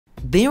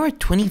there are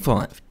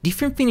 25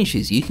 different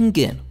finishes you can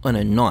get on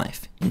a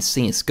knife in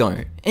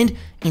CSGO, and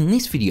in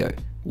this video,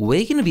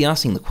 we're going to be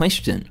asking the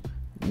question,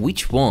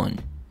 which one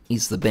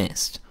is the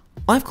best?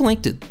 I've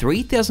collected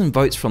 3,000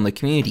 votes from the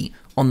community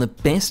on the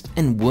best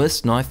and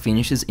worst knife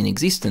finishes in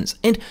existence,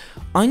 and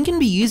I'm going to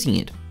be using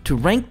it to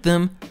rank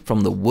them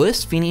from the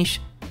worst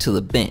finish to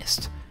the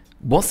best.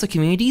 What's the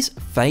community's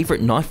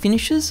favourite knife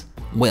finishes?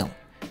 Well,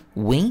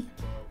 we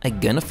are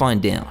going to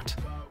find out.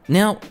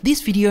 Now,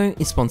 this video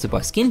is sponsored by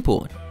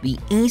Skinport, the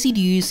easy to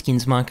use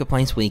skins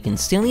marketplace where you can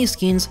sell your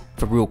skins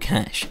for real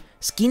cash.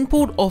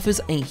 Skinport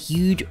offers a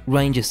huge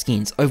range of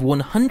skins, over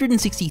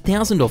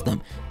 160,000 of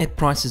them, at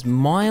prices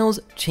miles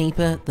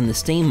cheaper than the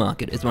Steam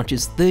market, as much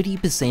as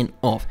 30%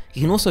 off.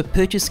 You can also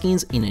purchase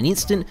skins in an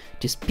instant,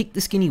 just pick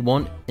the skin you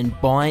want and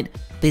buy it.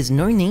 There's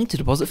no need to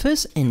deposit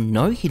first and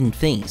no hidden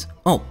fees.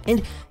 Oh,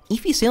 and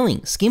if you're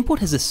selling, Skinport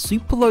has a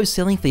super low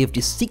selling fee of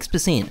just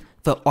 6%.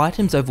 for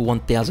items over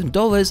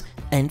 $1,000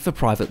 and for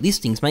private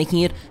listings,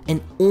 making it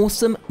an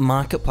awesome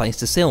marketplace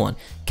to sell on.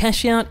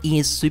 Cash out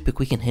is super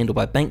quick and handled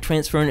by bank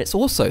transfer, and it's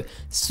also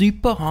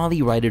super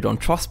highly rated on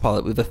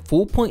Trustpilot with a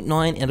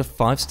 4.9 out of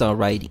 5-star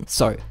rating.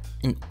 So,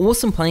 an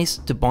awesome place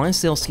to buy and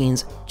sell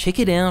skins. Check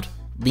it out,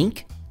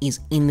 link is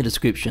in the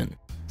description.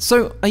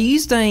 So I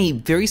used a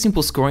very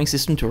simple scoring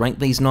system to rank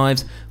these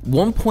knives,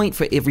 1 point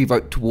for every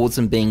vote towards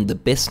them being the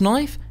best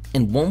knife,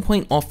 and 1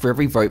 point off for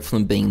every vote for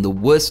them being the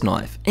worst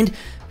knife. And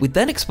with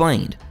that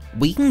explained,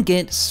 we can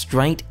get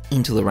straight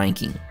into the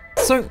ranking.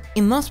 So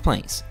in last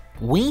place,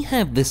 we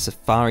have the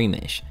Safari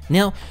Mesh.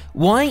 Now,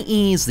 why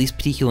is this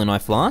particular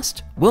knife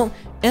last? Well,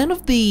 out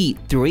of the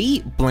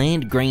 3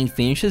 bland green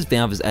finishes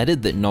Valve has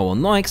added that no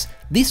one likes,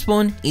 this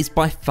one is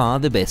by far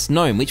the best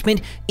known, which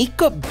meant it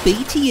got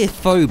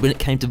BTFO'd when it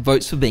came to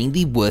votes for being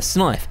the worst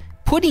knife,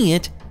 putting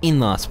it in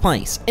last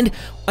place. And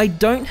I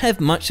don't have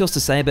much else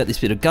to say about this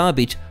bit of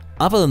garbage,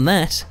 other than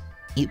that,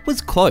 it was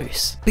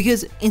close.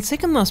 Because in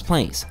second last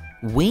place,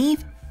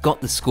 we've got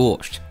the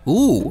Scorched.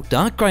 Ooh,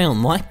 dark grey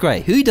on light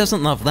grey, who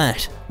doesn't love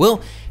that?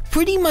 Well,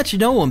 pretty much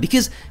no one,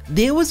 because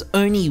there was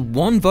only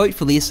 1 vote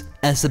for this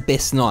as the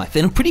best knife,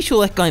 and I'm pretty sure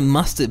that guy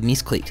must have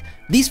misclicked.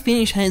 This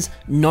finish has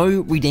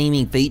no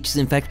redeeming features.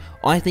 In fact,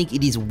 I think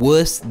it is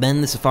worse than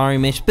the Safari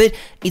Mesh, but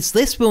it's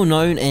less well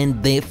known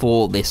and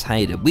therefore less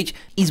hated, which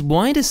is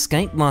why it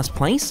escaped last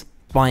place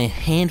by a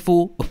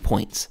handful of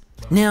points.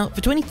 Now, for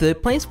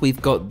 23rd place,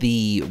 we've got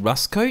the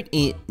Rust Coat.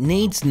 It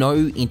needs no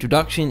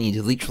introduction, it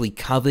is literally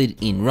covered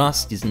in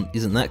rust.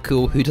 Isn't that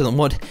cool? Who doesn't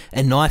want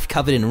a knife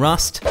covered in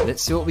rust?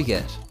 Let's see what we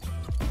get.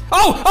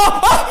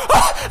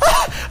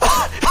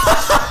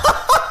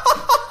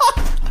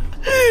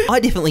 I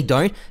definitely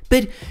don't,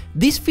 but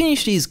this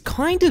finish is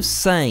kind of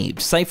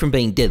saved from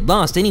being dead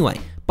last anyway,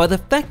 by the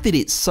fact that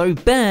it's so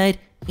bad,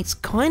 it's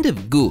kind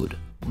of good.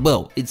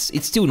 Well, it's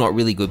still not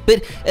really good,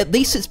 but at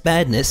least its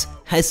badness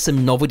has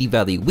some novelty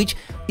value, which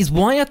is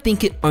why I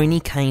think it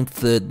only came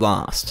 3rd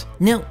last.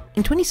 Now,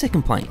 in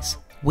 22nd place,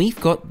 we've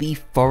got the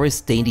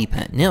Forest DD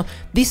Pad. Now,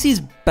 this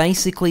is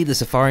basically the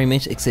Safari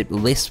Mesh, except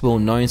less well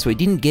known, so it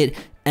didn't get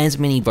as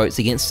many votes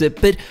against it,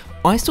 but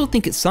I still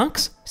think it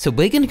sucks, so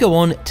we're going to go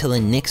on to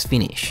the next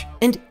finish.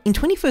 And in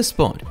 21st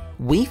spot,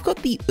 we've got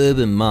the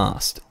Urban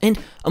Mast, and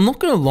I'm not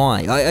going to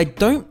lie, I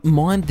don't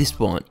mind this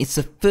one. It's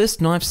the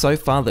first knife so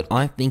far that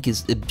I think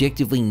is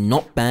objectively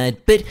not bad,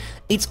 but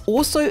it's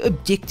also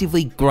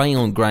objectively grey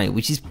on grey,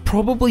 which is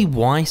probably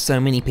why so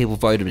many people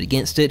voted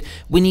against it.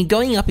 When you're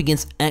going up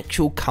against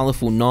actual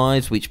colourful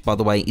knives, which by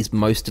the way is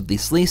most of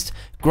this list,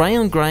 grey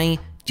on grey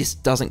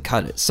just doesn't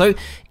cut it, so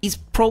it's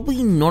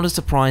probably not a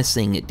surprise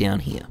seeing it down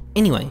here.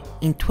 Anyway,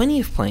 in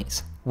 20th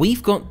place,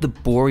 we've got the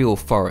Boreal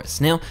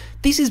Forest. Now,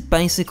 this is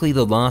basically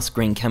the last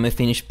green camo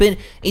finish, but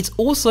it's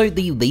also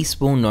the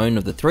least well known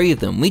of the 3 of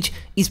them, which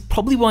is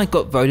probably why it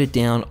got voted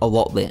down a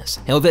lot less.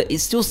 However, it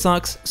still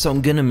sucks, so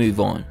I'm gonna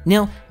move on.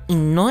 Now,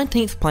 in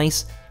 19th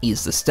place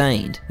is the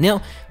Stained.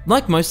 Now,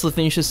 like most of the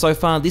finishes so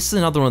far, this is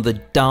another one of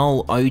the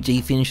dull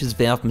OG finishes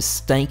Valve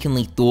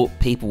mistakenly thought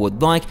people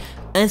would like.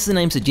 As the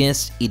name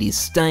suggests, it is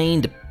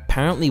stained,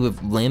 apparently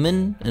with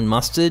lemon and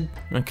mustard,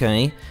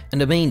 okay.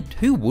 And I mean,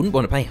 who wouldn't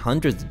want to pay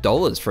hundreds of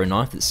dollars for a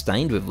knife that's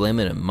stained with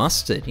lemon and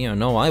mustard? You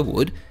know, I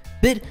would.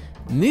 But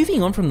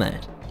moving on from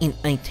that, in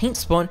 18th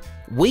spot,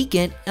 we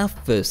get our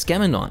first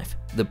gamma knife,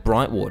 the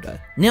Brightwater.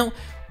 Now,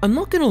 I'm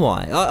not gonna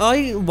lie,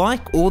 I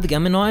like all the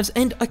gamma knives,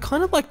 and I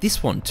kind of like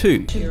this one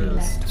too.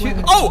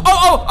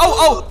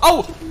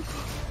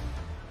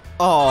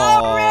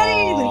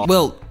 Oh!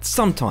 Well,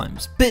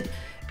 sometimes, but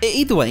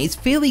either way, it's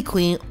fairly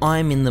clear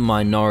I'm in the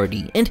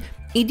minority, and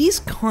it is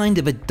kind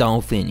of a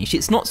dull finish.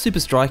 It's not super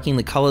striking,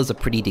 the colours are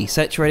pretty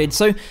desaturated,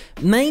 so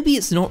maybe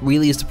it's not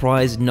really a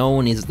surprise no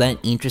one is that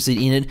interested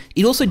in it.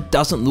 It also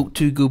doesn't look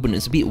too good when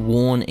it's a bit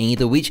worn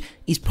either, which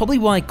is probably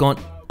why it got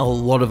a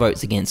lot of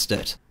votes against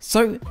it.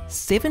 So,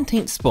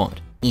 17th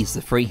spot is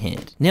the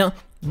Freehand. Now,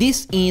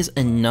 this is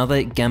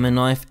another gamma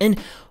knife, and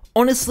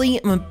Honestly,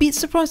 I'm a bit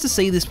surprised to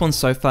see this one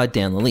so far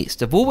down the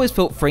list. I've always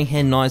felt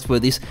freehand knives were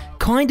this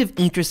kind of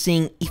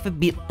interesting, if a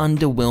bit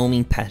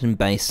underwhelming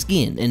pattern-based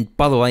skin. And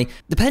by the way,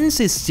 the pattern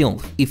says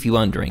Stealth, if you're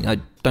wondering. I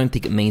don't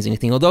think it means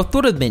anything, although I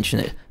thought I'd mention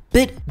it.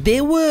 But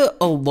there were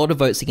a lot of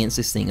votes against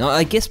this thing.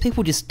 I guess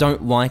people just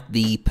don't like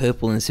the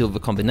purple and silver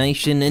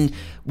combination, and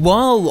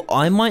while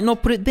I might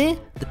not put it there,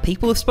 the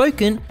people have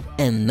spoken,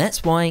 and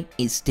that's why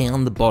it's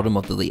down the bottom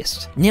of the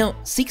list. Now,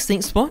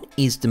 16th spot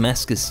is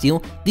Damascus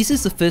Steel. This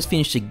is the first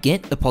finish to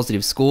get a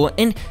positive score,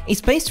 and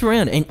it's based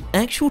around an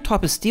actual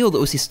type of steel that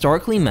was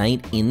historically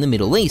made in the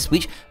Middle East,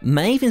 which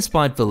may have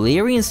inspired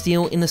Valyrian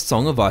steel in the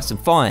Song of Ice and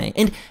Fire,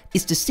 and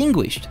is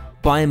distinguished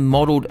by a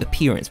modelled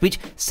appearance, which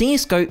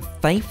CSGO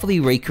faithfully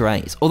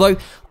recreates, although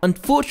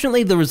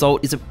unfortunately the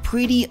result is a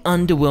pretty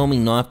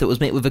underwhelming knife that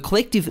was met with a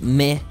collective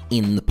meh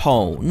in the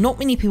poll. Not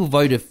many people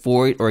voted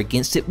for it or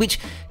against it, which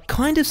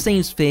kind of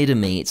seems fair to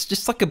me. It's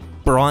just like a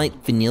bright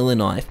vanilla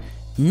knife.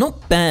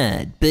 Not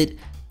bad, but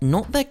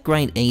not that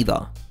great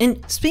either.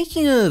 And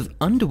speaking of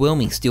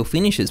underwhelming steel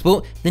finishes,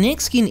 well, the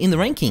next skin in the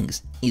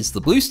rankings is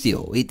the blue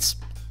steel. It's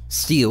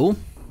steel,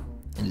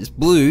 and it's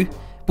blue.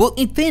 Well,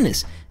 in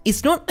fairness,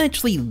 it's not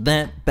actually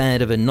that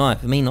bad of a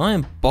knife. I mean, I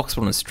unboxed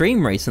one on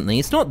stream recently.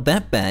 It's not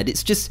that bad.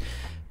 It's just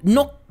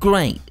not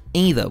great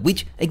either,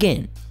 which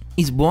again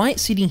is why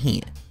it's sitting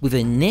here with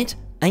a net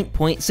 8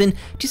 points and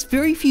just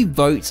very few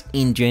votes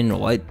in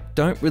general. I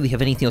don't really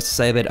have anything else to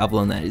say about it other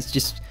than that.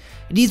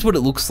 It is what it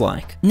looks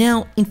like.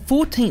 Now, in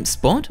 14th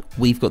spot,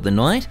 we've got the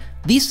Knight.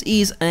 This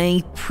is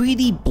a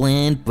pretty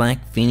bland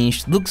black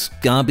finish, looks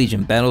garbage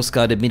and battle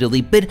scarred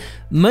admittedly, but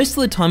most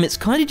of the time it's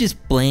kind of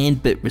just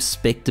bland but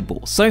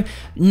respectable. So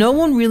no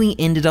one really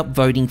ended up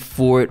voting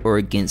for it or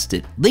against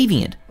it, leaving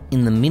it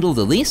in the middle of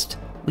the list,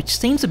 which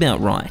seems about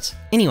right.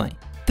 Anyway,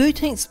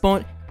 13th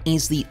spot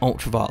is the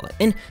Ultraviolet,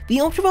 and the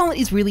Ultraviolet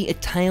is really a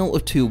tale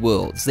of two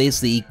worlds. There's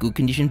the good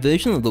condition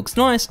version that looks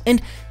nice,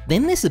 and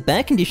then there's the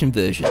bad condition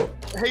version.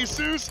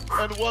 Heyzeus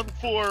and one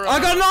for I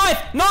got a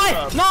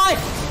knife! Knife!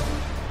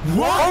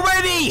 What?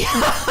 Already!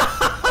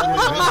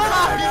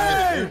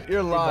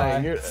 You're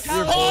lying. You're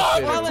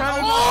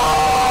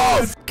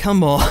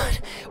Come on,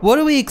 what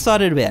are we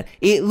excited about?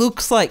 It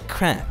looks like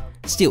crap.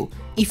 Still,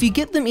 if you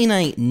get them in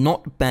a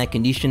not bad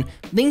condition,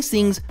 these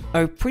things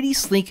are pretty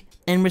slick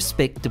and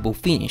respectable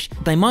finish.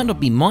 They might not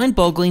be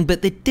mind-boggling,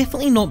 but they're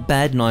definitely not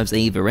bad knives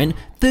either, and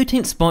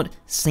 13th spot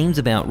seems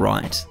about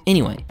right.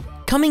 Anyway,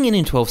 coming in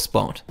 12th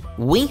spot,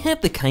 we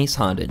have the Case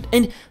Hardened,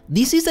 and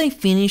this is a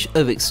finish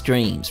of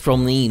extremes,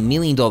 from the $1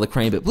 million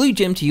crane but blue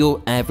gem to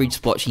your average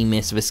splotchy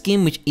mess of a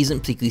skin which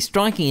isn't particularly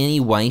striking in any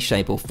way,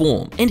 shape or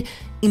form. And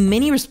in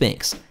many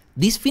respects,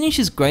 this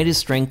finish's greatest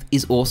strength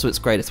is also its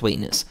greatest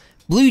weakness.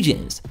 Blue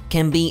gems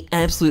can be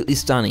absolutely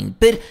stunning,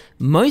 but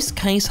most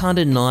case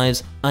hardened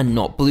knives are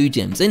not blue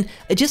gems and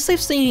are just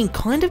left seeming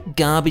kind of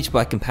garbage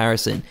by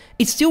comparison.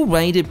 It's still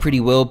rated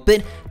pretty well,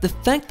 but the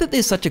fact that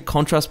there's such a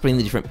contrast between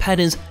the different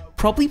patterns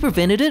probably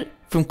prevented it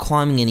from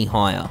climbing any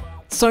higher.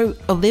 So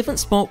 11th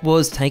spot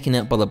was taken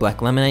out by the black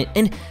laminate,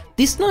 and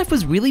this knife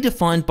was really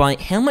defined by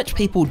how much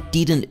people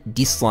didn't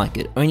dislike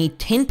it. Only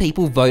 10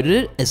 people voted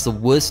it as the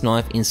worst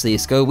knife in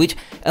CSGO, which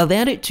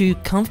allowed it to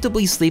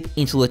comfortably slip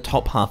into the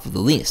top half of the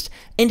list.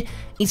 And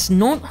it's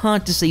not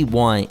hard to see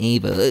why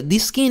either.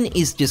 This skin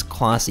is just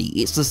classy.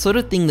 It's the sort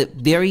of thing that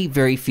very,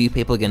 very few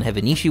people are going to have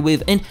an issue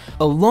with, and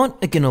a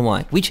lot are going to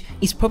like, which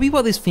is probably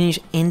why this finish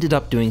ended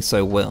up doing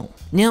so well.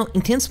 Now,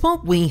 in 10th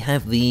spot, we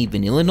have the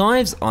vanilla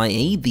knives,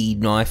 i.e. the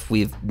knife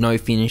with no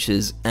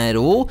finishes at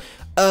all.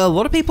 A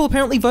lot of people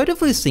apparently voted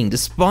for this thing,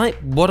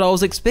 despite what I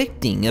was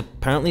expecting.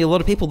 Apparently a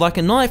lot of people like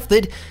a knife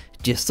that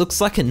just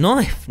looks like a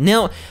knife.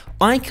 Now,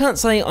 I can't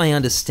say I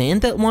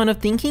understand that line of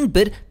thinking,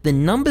 but the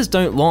numbers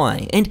don't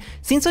lie, and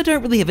since I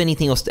don't really have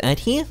anything else to add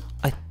here,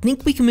 I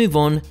think we can move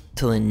on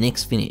to the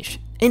next finish.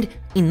 And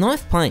in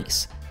 9th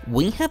place,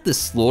 we have the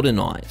Slaughter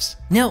knives.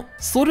 Now,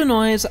 Slaughter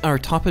knives are a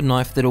type of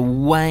knife that are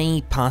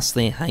way past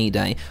their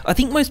heyday. I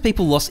think most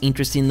people lost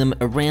interest in them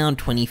around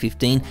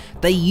 2015.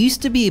 They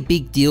used to be a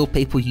big deal,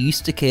 people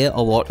used to care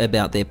a lot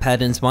about their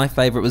patterns. My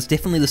favourite was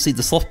definitely the See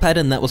the Sloth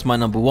pattern, that was my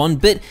number one,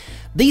 but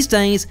these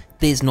days,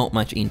 there's not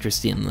much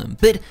interest in them.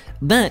 But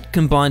that,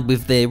 combined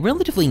with their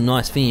relatively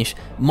nice finish,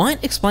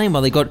 might explain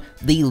why they got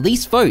the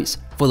least votes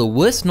for the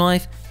worst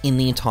knife in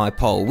the entire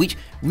poll, which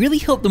really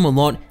helped them a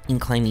lot in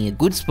claiming a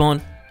good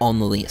spot on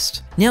the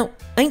list. Now,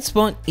 8th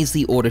spot is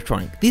the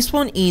Autotronic. This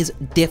one is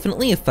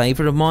definitely a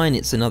favourite of mine.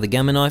 It's another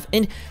gamma knife,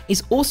 and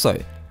is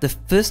also the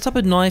first type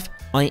of knife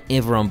I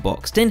ever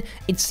unboxed, and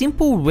its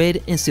simple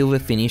red and silver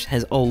finish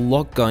has a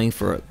lot going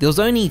for it. There was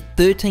only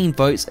 13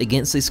 votes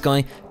against this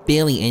guy,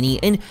 barely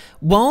any, and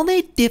while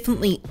there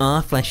definitely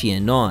are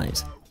flashier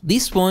knives,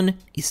 this one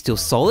is still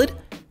solid,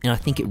 and I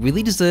think it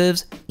really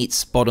deserves its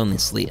spot on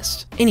this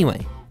list.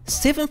 Anyway,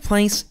 7th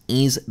place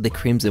is the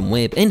Crimson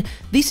Web, and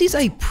this is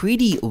a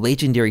pretty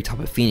legendary type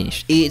of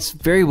finish. It's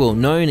very well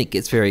known, it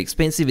gets very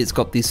expensive, it's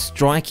got this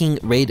striking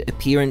red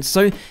appearance,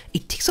 so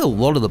it ticks a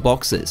lot of the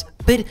boxes.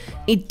 but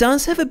it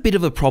does have a bit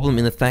of a problem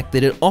in the fact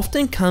that it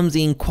often comes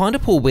in quite a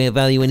poor wear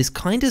value and is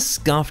kind of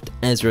scuffed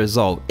as a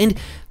result, and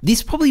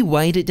this probably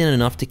weighed it down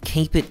enough to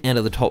keep it out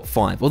of the top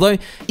 5, although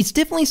it's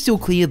definitely still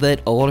clear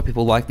that a lot of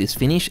people like this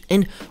finish,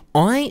 and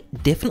I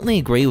definitely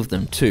agree with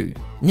them too.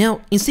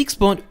 Now, in 6th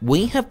spot,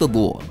 we have the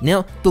Law.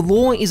 Now, the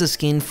Law is a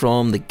skin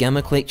from the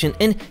Gamma collection,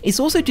 and it's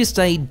also just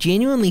a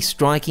genuinely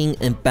striking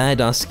and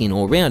badass skin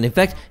all around. In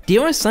fact,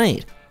 dare I say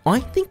it, I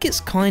think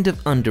it's kind of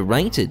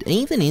underrated,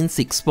 even in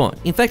 6th spot.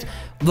 In fact,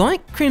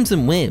 like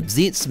Crimson Webs,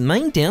 its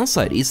main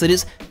downside is that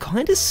it's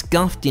kind of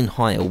scuffed in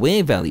higher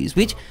wear values,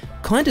 which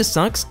kind of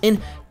sucks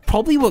and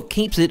probably what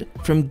keeps it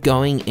from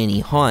going any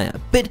higher.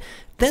 But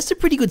that's a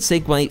pretty good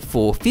segue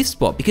for 5th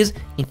spot, because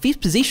in 5th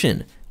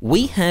position,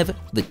 we have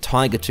the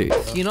Tiger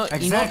Tooth. You're not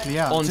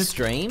on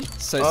stream,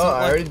 so it's not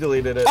I already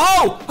deleted it.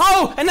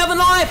 Oh, another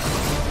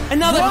knife!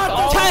 Another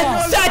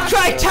Stat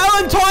Track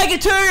Talon Tiger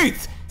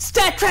Tooth!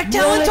 Stat Track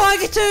Talon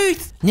Tiger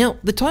Tooth! Now,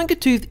 the Tiger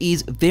Tooth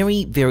is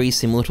very, very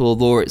similar to a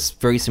Law. It's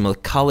very similar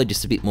color,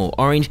 just a bit more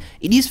orange.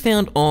 It is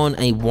found on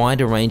a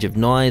wider range of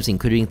knives,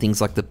 including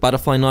things like the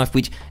butterfly knife,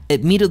 which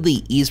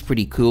admittedly is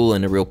pretty cool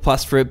and a real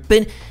plus for it,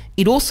 but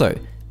it also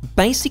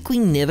basically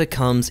never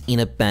comes in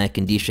a bad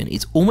condition.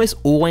 It's almost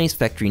always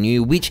factory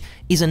new, which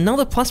is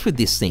another plus with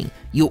this thing.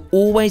 You're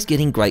always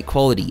getting great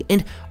quality,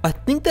 and I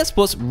think that's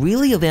what's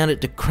really allowed it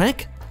to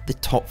crack the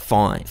top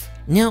 5.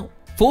 Now,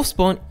 4th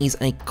spot is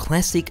a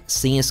classic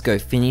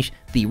CSGO finish,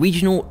 the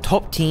original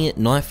top tier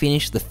knife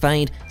finish, the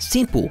Fade.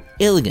 Simple,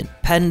 elegant,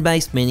 pattern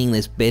based, meaning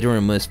there's better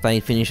and worse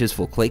Fade finishes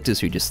for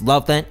collectors who just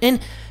love that, and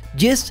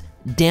just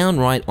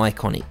downright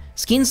iconic.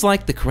 Skins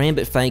like the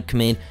Karambit Fade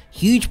command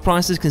huge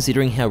prices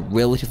considering how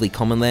relatively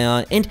common they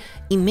are, and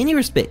in many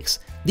respects,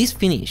 this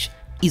finish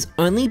is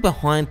only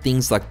behind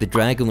things like the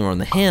Dragon Lure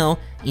and the Howl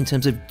in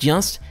terms of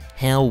just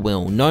how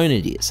well known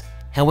it is.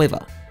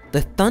 However,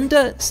 the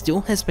thunder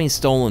still has been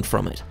stolen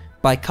from it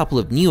by a couple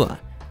of newer,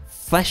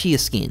 flashier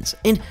skins,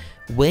 and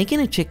we're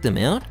going to check them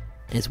out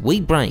as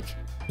we break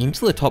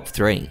into the top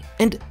 3.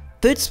 And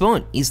 3rd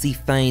spot is the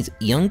Fade's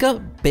younger,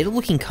 better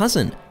looking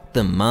cousin,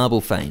 the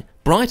Marble Fade.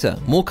 Brighter,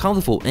 more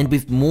colourful, and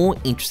with more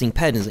interesting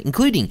patterns,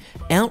 including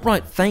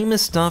outright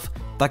famous stuff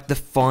like the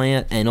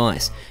Fire and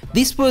Ice.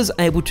 This was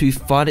able to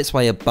fight its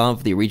way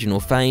above the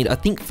original Fade. I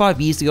think 5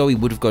 years ago we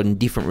would have gotten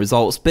different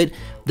results, but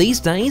these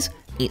days,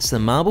 it's the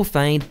Marble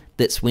Fade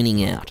that's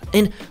winning out.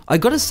 And I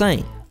gotta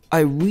say, I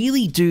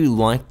really do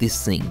like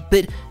this thing,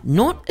 but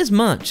not as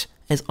much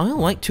as I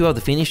like 2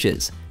 other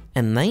finishes,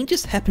 and they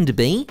just happen to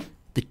be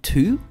the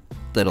 2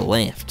 that are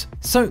left.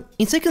 So,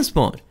 in 2nd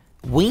spot,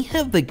 we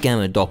have the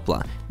Gamma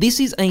Doppler. This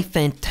is a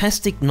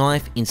fantastic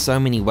knife in so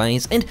many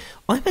ways, and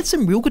I've had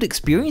some real good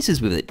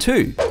experiences with it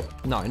too.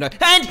 No, and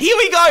here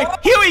we go,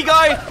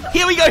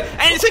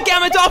 and it's a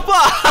Gamma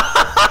Doppler!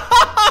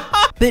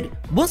 But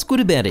what's good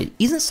about it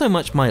isn't so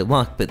much my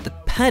luck, but the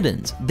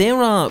patterns.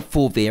 There are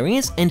 4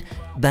 variants, and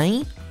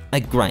they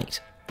are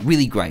great.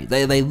 Really great.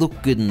 They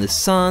look good in the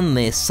sun,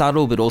 they're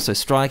subtle but also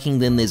striking.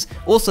 Then there's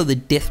also the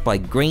Death by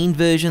Green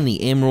version,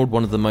 the Emerald,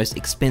 one of the most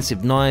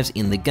expensive knives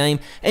in the game,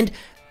 and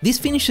this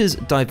finish's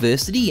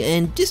diversity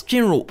and just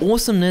general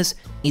awesomeness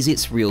is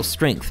its real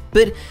strength.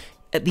 But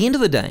at the end of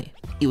the day,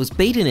 it was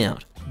beaten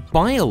out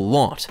by a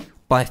lot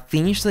by a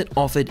finish that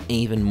offered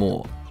even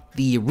more,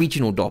 the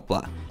original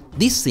Doppler.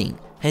 This thing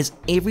has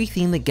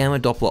everything the Gamma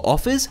Doppler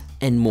offers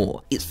and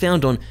more. It's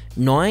found on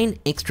 9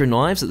 extra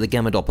knives that the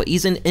Gamma Doppler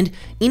isn't, and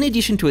in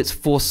addition to its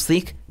 4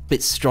 slick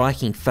but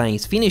striking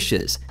phase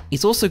finishes,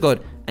 it's also got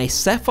a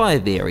Sapphire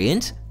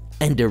variant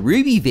and a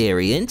Ruby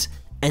variant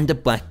and a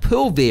Black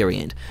Pearl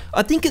variant.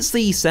 I think it's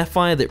the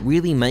Sapphire that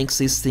really makes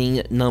this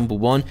thing number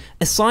 1.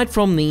 Aside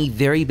from the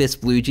very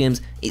best blue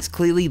gems, it's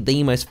clearly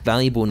the most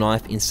valuable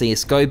knife in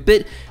CSGO,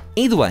 but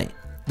either way,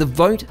 the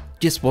vote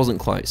just wasn't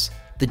close.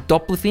 The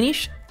Doppler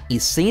finish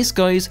is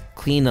CSGO's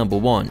clear number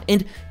 1,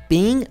 and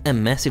being a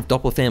massive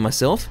Doppler fan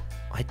myself,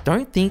 I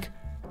don't think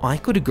I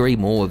could agree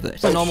more with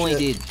it. Normally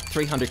did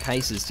 300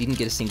 cases, didn't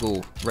get a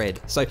single red.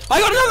 So I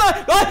got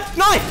another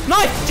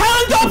knife!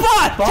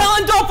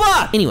 Talon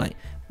Doppler! Anyway,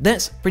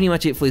 that's pretty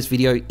much it for this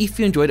video. If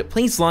you enjoyed it,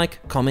 please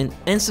like, comment,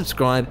 and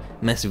subscribe.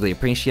 Massively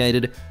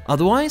appreciated.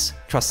 Otherwise,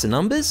 trust the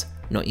numbers,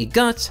 not your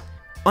gut.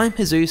 I'm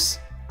Heyzeus.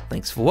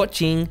 Thanks for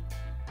watching.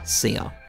 See ya.